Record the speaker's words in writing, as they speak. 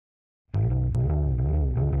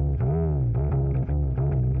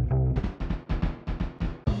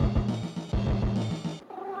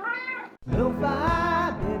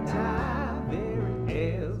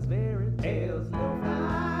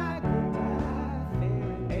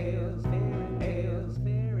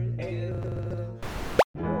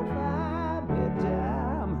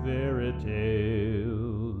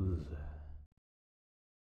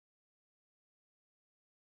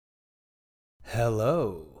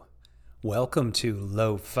Hello. Welcome to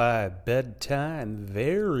LoFi Bedtime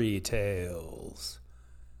Very Tales.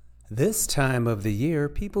 This time of the year,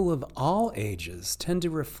 people of all ages tend to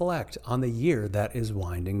reflect on the year that is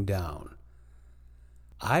winding down.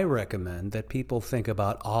 I recommend that people think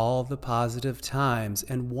about all the positive times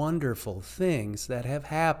and wonderful things that have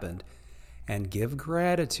happened and give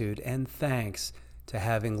gratitude and thanks to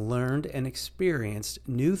having learned and experienced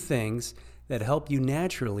new things that help you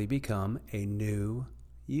naturally become a new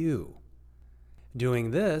you.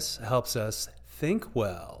 Doing this helps us think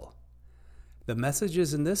well. The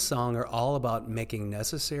messages in this song are all about making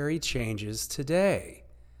necessary changes today.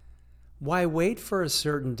 Why wait for a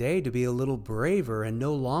certain day to be a little braver and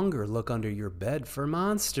no longer look under your bed for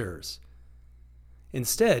monsters?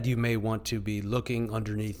 Instead, you may want to be looking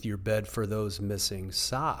underneath your bed for those missing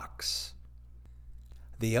socks.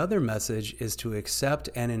 The other message is to accept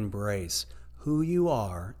and embrace who you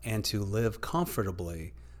are and to live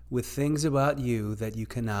comfortably with things about you that you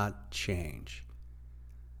cannot change.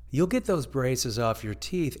 You'll get those braces off your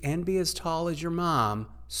teeth and be as tall as your mom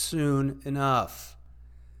soon enough.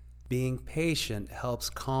 Being patient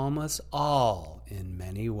helps calm us all in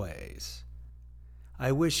many ways.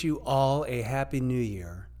 I wish you all a happy new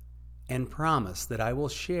year and promise that I will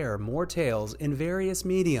share more tales in various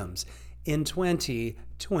mediums in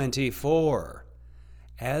 2024.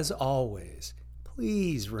 As always,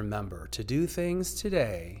 please remember to do things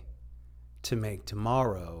today to make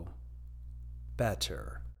tomorrow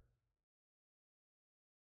better.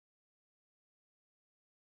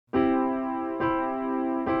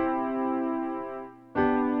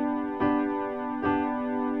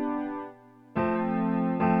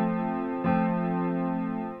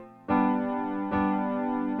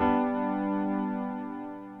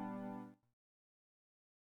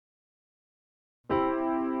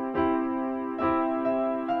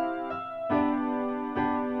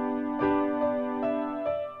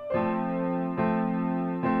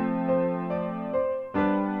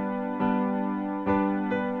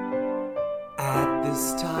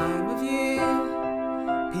 This time of year,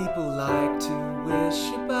 people like to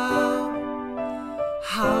wish about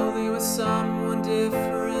how they were someone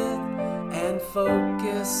different and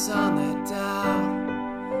focus on their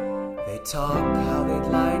doubt. They talk how they'd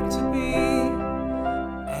like to be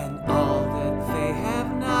and all that they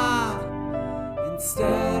have not,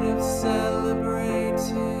 instead of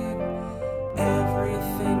celebrating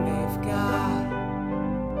everything they've got.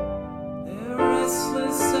 They're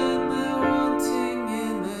restless and they're wanting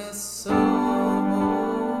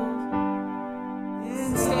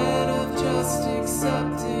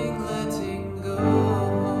accepting, letting go.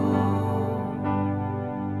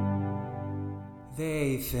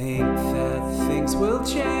 They think that things will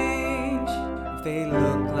change if they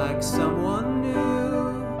look like someone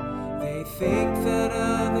new. They think that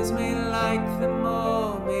others may like them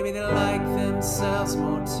more, maybe they like themselves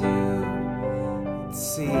more too. It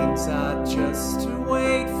seems odd just to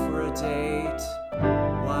wait for a date.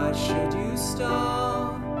 Why should you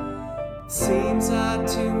stall? Seems odd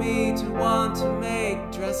to me to want to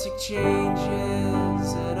make drastic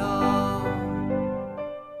changes at all.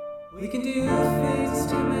 We can do things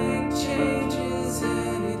to make changes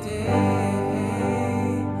any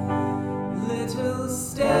day. Little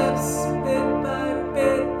steps, bit by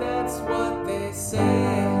bit, that's what they say.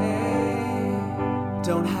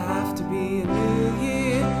 Don't have to be a new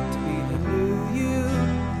year to be the new you.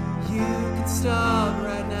 You can start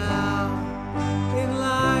right now. In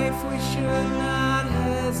life we should not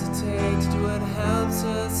hesitate to do what helps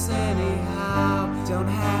us anyhow. Don't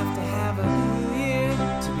have to have a new year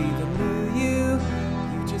to be the new you.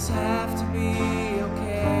 You just have to be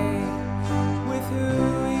okay with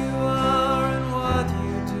who you are and what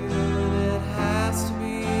you do, and it has to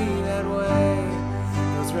be that way.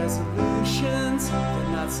 Those resolutions,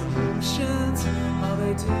 they're not solutions. All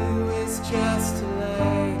they do is just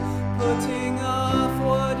delay, putting off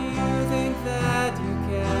what you think that you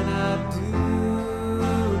cannot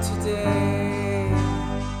do today.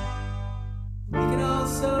 We can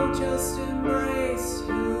also just embrace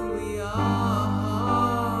who we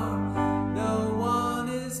are. No one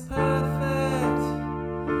is perfect.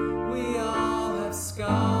 We all have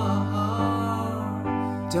scars.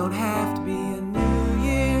 Don't have to be a new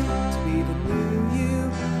year to be the new you.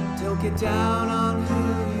 Don't get down on who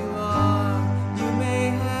you are. You may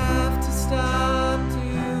have to stop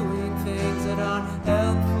doing things that aren't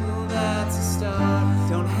helpful, that's a start.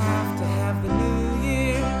 Don't have to have the new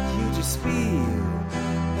year, you just be you.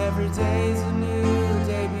 Every day's a new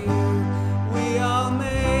debut. We all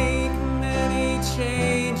make many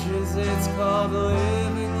changes, it's called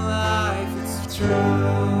living life, it's true.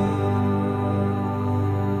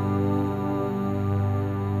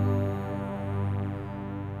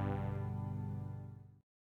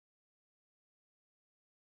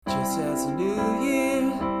 as a new year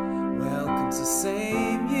welcomes the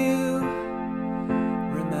same you.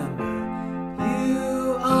 Remember,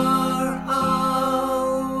 you are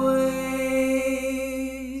always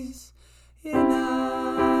enough.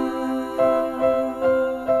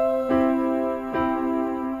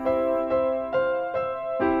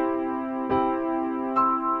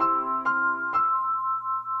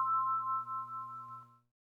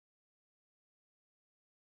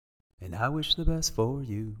 And I wish the best for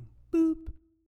you.